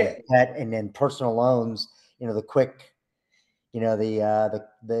seeing more Yeah. debt and then personal loans, the quick,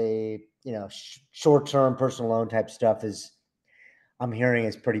 short-term personal loan type stuff I'm hearing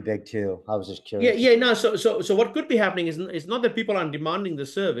is pretty big too. I was just Yeah, curious. yeah, no. So what could be happening is it's not that people aren't demanding the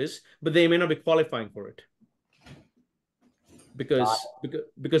service, but they may not be qualifying for it Got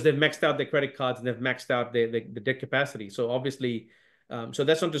because they've maxed out their credit cards and they've maxed out the debt capacity. So obviously, so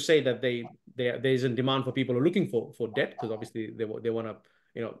that's not to say that there isn't demand for people who are looking for debt because obviously they want to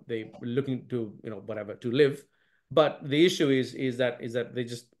they looking to whatever to live. But the issue is that they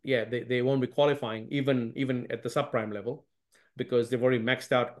just they won't be qualifying even at the subprime level because they've already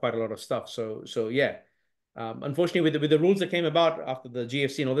maxed out quite a lot of stuff. So yeah, unfortunately with the rules that came about after the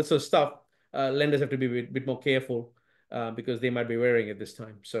GFC and all this sort of stuff, lenders have to be a bit more careful because they might be wearing it this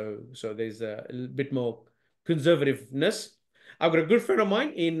time. So there's a little bit more conservativeness. I've got a good friend of mine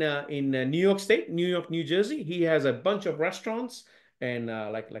in New York State, New York, New Jersey. He has a bunch of restaurants and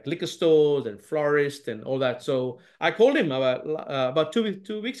like liquor stores and florists and all that. So I called him about 2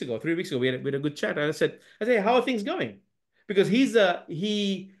 weeks ago, 3 weeks ago. We had a good chat. And I said, how are things going? Because he has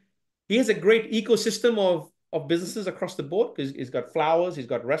a great ecosystem of businesses across the board because he's got flowers, he's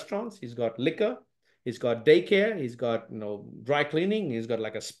got restaurants, he's got liquor, he's got daycare, he's got dry cleaning, he's got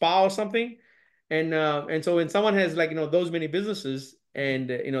like a spa or something. And so when someone has like those many businesses and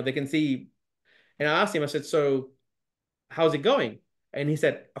they can see, and I asked him, I said, so how's it going? And he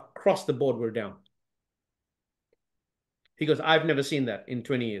said, across the board we're down. He goes, I've never seen that in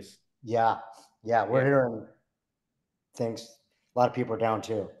 20 years. Yeah. Yeah. We're Yeah. hearing things. A lot of people are down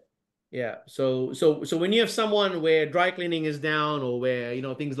too. Yeah. So when you have someone where dry cleaning is down, or where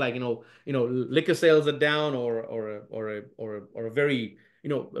things like liquor sales are down, or a very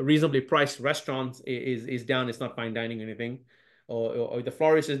a reasonably priced restaurant is down, it's not fine dining or anything, or the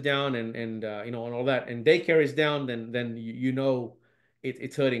florist is down and and all that, and daycare is down, then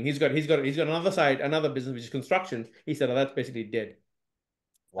it's hurting. He's got another business which is construction. He said, oh, that's basically dead.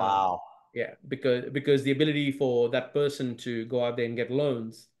 Um, Wow. yeah, because the ability for that person to go out there and get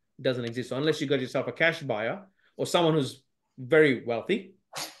loans doesn't exist. So unless you got yourself a cash buyer or someone who's very wealthy,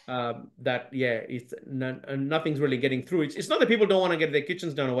 nothing's really getting through. It's not that people don't want to get their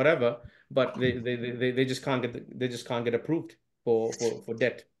kitchens done or whatever, but they just can't get approved for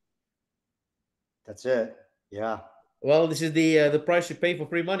debt. That's it. Yeah. Well, this is the price you pay for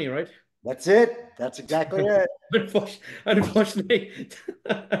free money, right? That's it. That's exactly it. Unfortunately,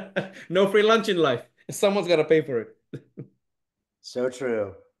 no free lunch in life. Someone's got to pay for it. So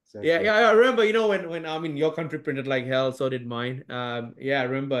true. So Yeah, true. yeah, I remember, when I mean your country printed like hell, so did mine. Yeah, I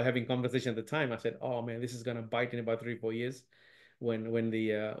remember having conversation at the time. I said, "Oh man, this is gonna bite in about 3 4 years when the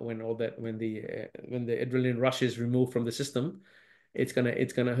adrenaline rush is removed from the system, it's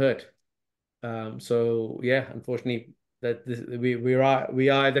gonna hurt." So yeah, unfortunately, we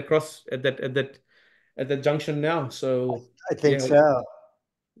are at the cross at that junction now. So I think yeah, so.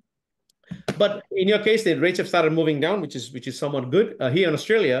 but in your case, the rates have started moving down, which is somewhat good. Here in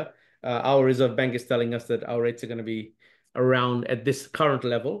Australia, our Reserve Bank is telling us that our rates are going to be around at this current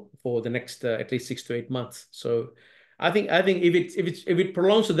level for the next at least 6 to 8 months. So I think if it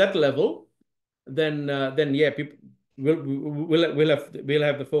prolongs to that level, then yeah, people we'll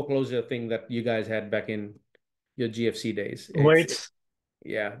have the foreclosure thing that you guys had back in your GFC days. Wait,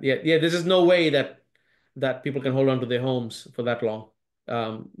 Yeah, yeah, yeah. There's no way that people can hold on to their homes for that long.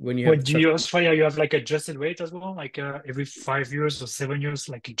 When you have what do such you Australia? You have like adjusted rate as well, like every 5 years or 7 years,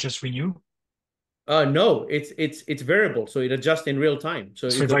 like it just renew. no, it's variable, so it adjusts in real time. So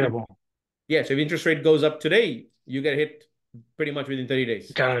So if variable. yeah, so if interest rate goes up today, you get hit pretty much within 30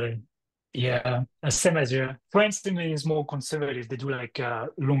 days. Got it. Yeah, same as you. France to me is more conservative. They do like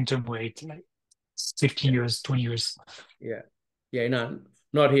long-term rate, like 15 Yeah, years, 20 years. yeah, yeah. No,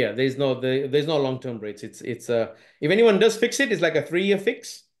 not here. There's no long-term rates. It's if anyone does fix it, it's like a 3-year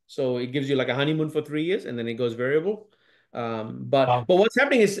fix. So it gives you like a honeymoon for 3 years, and then it goes variable. But Wow. what's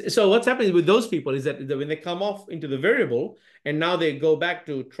happening is, so what's happening with those people is that when they come off into the variable and now they go back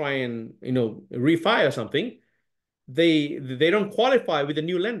to try and refi or something, they don't qualify with the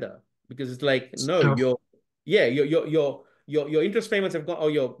new lender because it's like, no, So, your interest payments have gone, or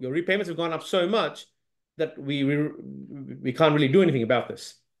your repayments have gone up so much that we can't really do anything about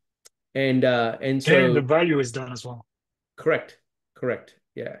this. And and the so value is done as well. correct.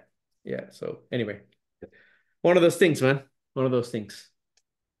 Yeah. So anyway, one of those things, man. One of those things.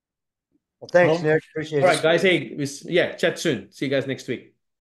 Well, thanks, Well, Nick. Appreciate All it. right, guys. Hey, yeah, chat soon. See you guys next week.